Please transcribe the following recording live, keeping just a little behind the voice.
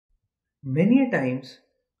Many a times,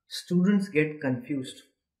 students get confused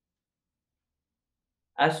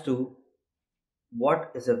as to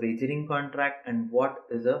what is a wagering contract and what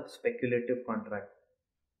is a speculative contract.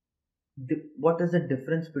 What is the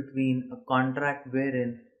difference between a contract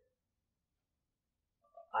wherein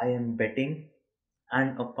I am betting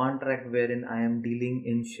and a contract wherein I am dealing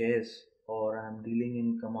in shares or I am dealing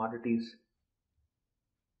in commodities?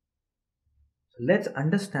 So let's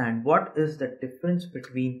understand what is the difference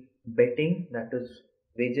between betting, that is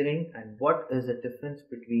wagering, and what is the difference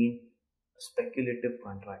between a speculative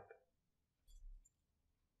contract.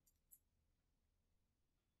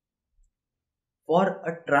 For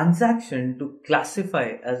a transaction to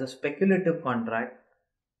classify as a speculative contract,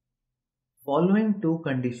 following two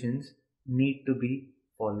conditions need to be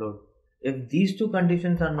followed. If these two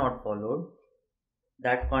conditions are not followed,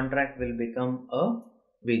 that contract will become a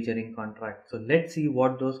wagering contract. So let's see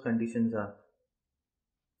what those conditions are.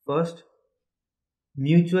 First,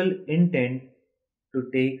 mutual intent to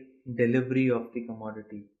take delivery of the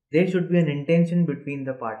commodity. There should be an intention between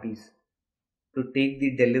the parties to take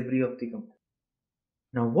the delivery of the commodity.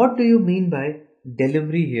 Now, what do you mean by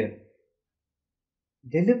delivery here?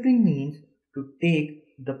 Delivery means to take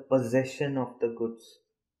the possession of the goods.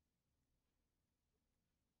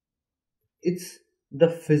 It's the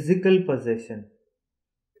physical possession.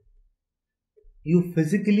 You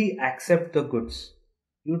physically accept the goods.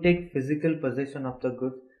 You take physical possession of the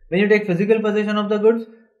goods. When you take physical possession of the goods,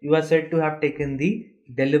 you are said to have taken the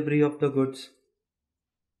delivery of the goods.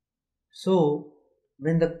 So,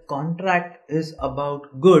 when the contract is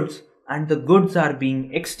about goods and the goods are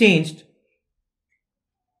being exchanged,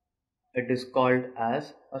 it is called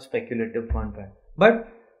as a speculative contract. But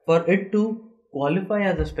for it to qualify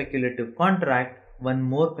as a speculative contract, one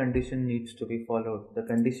more condition needs to be followed. The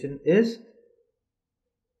condition is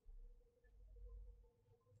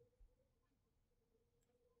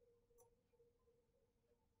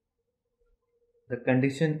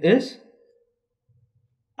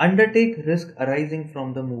undertake risk arising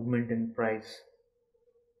from the movement in price.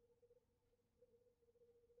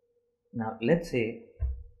 Now let's say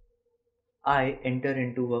I enter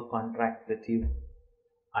into a contract with you.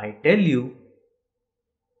 I tell you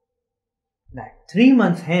that 3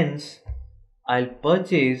 months hence I'll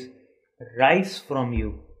purchase rice from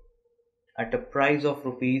you at a price of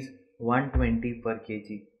rupees 120 per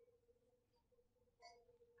kg.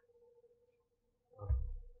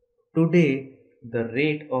 Today the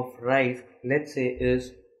rate of rice, let's say,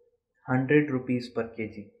 is 100 rupees per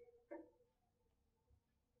kg.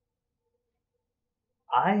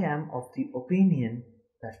 I am of the opinion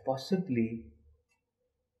that possibly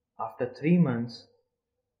after 3 months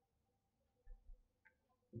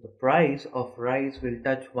the price of rice will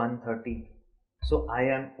touch 130. So I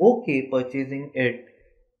am okay purchasing it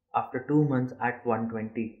after 2 months at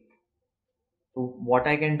 120. So what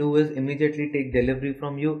I can do is immediately take delivery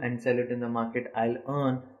from you and sell it in the market. I'll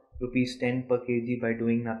earn rupees 10 per kg by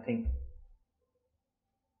doing nothing.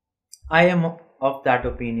 I am of that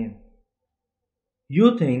opinion.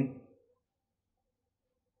 You think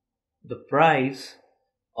the price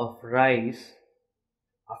of rice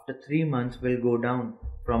after 3 months will go down.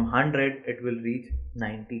 From 100 it will reach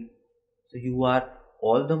 90. So you are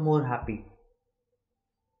all the more happy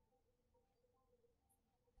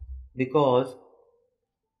because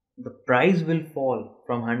the price will fall.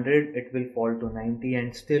 From 100 it will fall to 90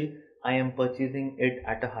 and still I am purchasing it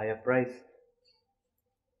at a higher price.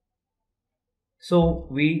 So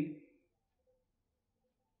we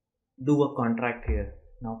do a contract here.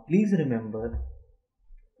 Now please remember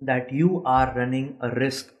that you are running a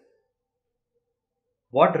risk.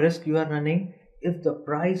 What risk you are running? If the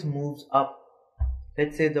price moves up,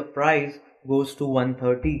 let's say the price goes to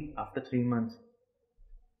 130 after 3 months,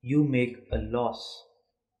 you make a loss.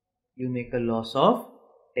 You make a loss of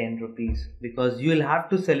 10 rupees because you will have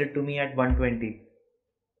to sell it to me at 120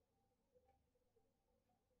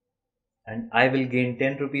 and I will gain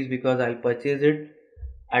 10 rupees because I'll purchase it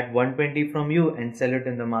at 120 from you and sell it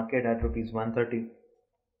in the market at rupees 130.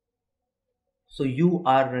 So you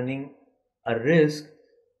are running a risk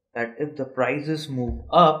that if the prices move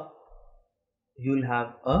up, you'll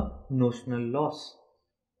have a notional loss.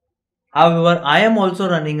 However, I am also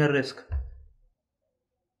running a risk.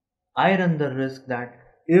 I run the risk that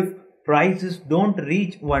if prices don't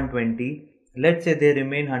reach 120, let's say they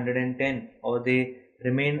remain 110 or they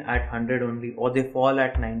remain at 100 only or they fall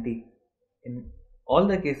at 90. In all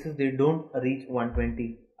the cases, they don't reach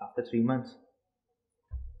 120 after 3 months.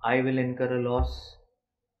 I will incur a loss.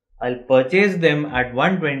 I'll purchase them at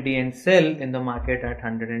 120 and sell in the market at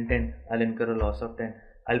 110. I'll incur a loss of 10.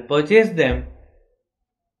 I'll purchase them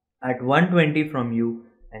at 120 from you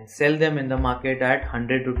and sell them in the market at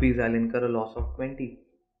 100 rupees, I'll incur a loss of 20.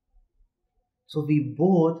 So we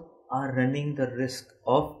both are running the risk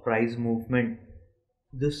of price movement.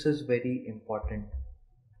 This is very important.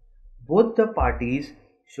 Both the parties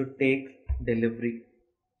should take delivery.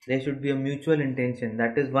 There should be a mutual intention.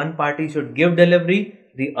 That is, one party should give delivery,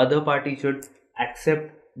 the other party should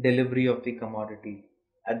accept delivery of the commodity.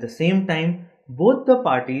 At the same time, both the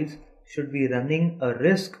parties should be running a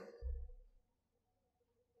risk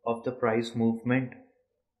of the price movement.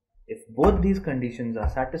 If both these conditions are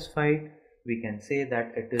satisfied, we can say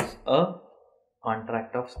that it is a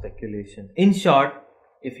contract of speculation. In short,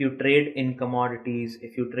 if you trade in commodities,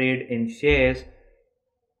 if you trade in shares,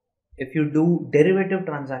 if you do derivative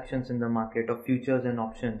transactions in the market of futures and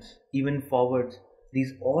options, even forwards,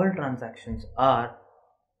 these all transactions are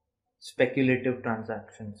speculative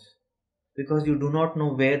transactions because you do not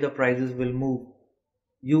know where the prices will move.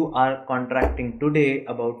 You are contracting today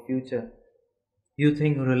about future. You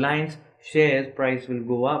think Reliance shares price will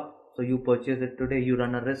go up, so you purchase it today, you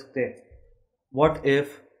run a risk there. What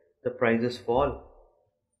if the prices fall?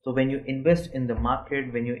 So when you invest in the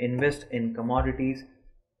market, when you invest in commodities,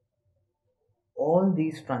 all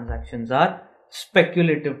these transactions are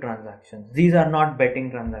speculative transactions. These are not betting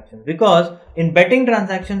transactions, because in betting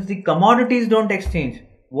transactions the commodities don't exchange.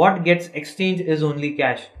 What gets exchanged is only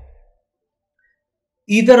cash.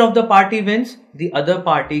 Either of the party wins, the other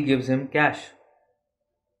party gives him cash.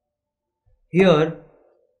 Here,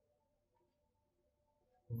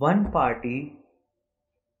 one party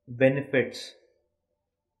benefits,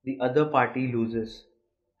 the other party loses,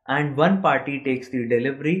 and one party takes the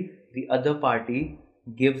delivery, the other party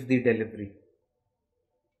gives the delivery.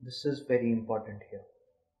 This is very important here.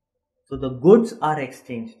 So the goods are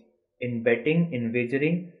exchanged. In betting, in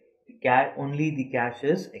wagering, only the cash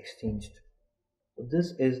is exchanged. So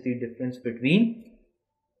this is the difference between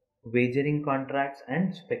wagering contracts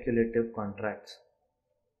and speculative contracts.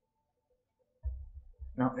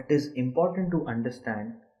 Now it is important to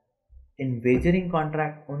understand, in wagering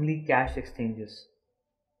contract only cash exchanges.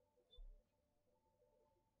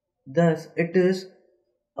 Thus it is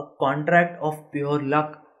a contract of pure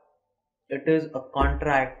luck. It is a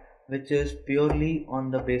contract which is purely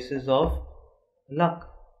on the basis of luck.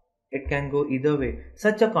 It can go either way.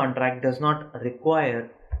 Such a contract does not require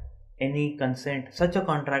any consent. Such a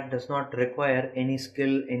contract does not require any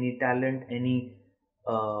skill, any talent, any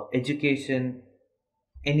education,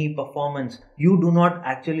 any performance. You do not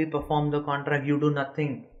actually perform the contract, you do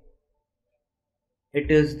nothing. It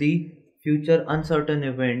is the future uncertain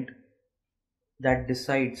event that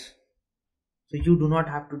decides. So you do not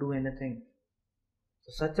have to do anything.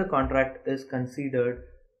 So such a contract is considered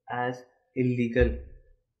as illegal.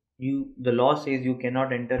 The law says you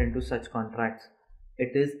cannot enter into such contracts.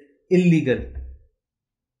 It is illegal.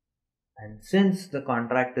 And since the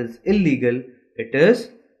contract is illegal, it is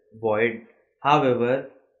void. However,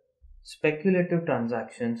 speculative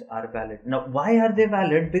transactions are valid. Now, why are they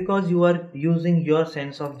valid? Because you are using your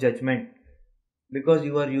sense of judgment. Because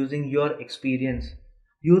you are using your experience.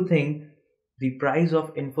 You think the price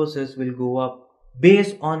of Infosys will go up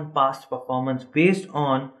based on past performance, based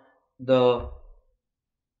on the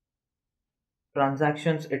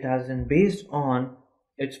transactions it has in, based on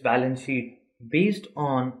its balance sheet, based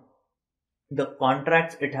on the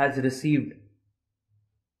contracts it has received,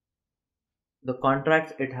 the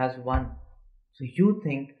contracts it has won. So you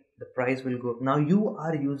think the price will go up. Now you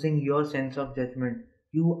are using your sense of judgment.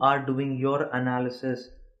 You are doing your analysis.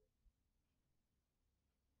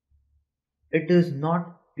 It is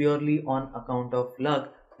not purely on account of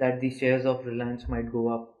luck that the shares of Reliance might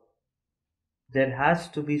go up. There has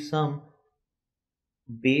to be some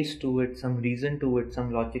base to it, some reason to it,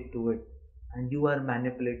 some logic to it. And you are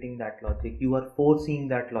manipulating that logic. You are foreseeing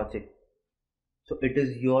that logic. So it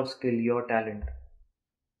is your skill, your talent,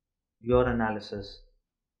 your analysis.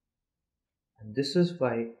 And this is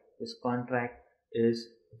why this contract is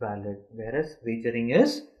valid, whereas wagering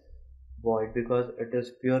is void, because it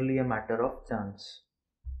is purely a matter of chance.